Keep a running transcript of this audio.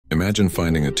Imagine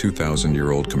finding a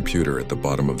 2,000-year-old computer at the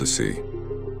bottom of the sea.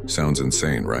 Sounds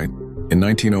insane, right? In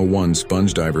 1901,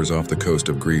 sponge divers off the coast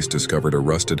of Greece discovered a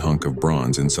rusted hunk of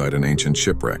bronze inside an ancient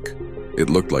shipwreck.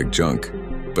 It looked like junk,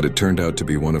 but it turned out to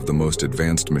be one of the most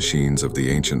advanced machines of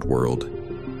the ancient world.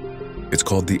 It's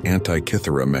called the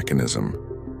Antikythera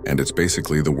Mechanism, and it's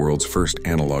basically the world's first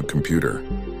analog computer.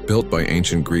 Built by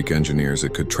ancient Greek engineers,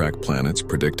 it could track planets,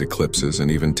 predict eclipses, and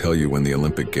even tell you when the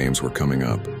Olympic Games were coming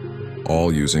up,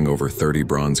 all using over 30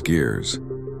 bronze gears.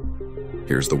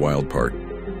 Here's the wild part.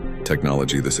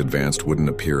 Technology this advanced wouldn't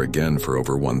appear again for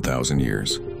over 1,000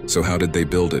 years. So how did they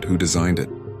build it? Who designed it?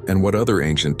 And what other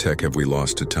ancient tech have we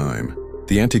lost to time?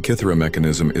 The Antikythera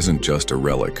Mechanism isn't just a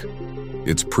relic.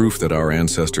 It's proof that our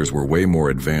ancestors were way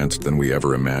more advanced than we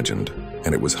ever imagined,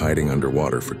 and it was hiding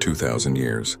underwater for 2,000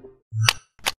 years.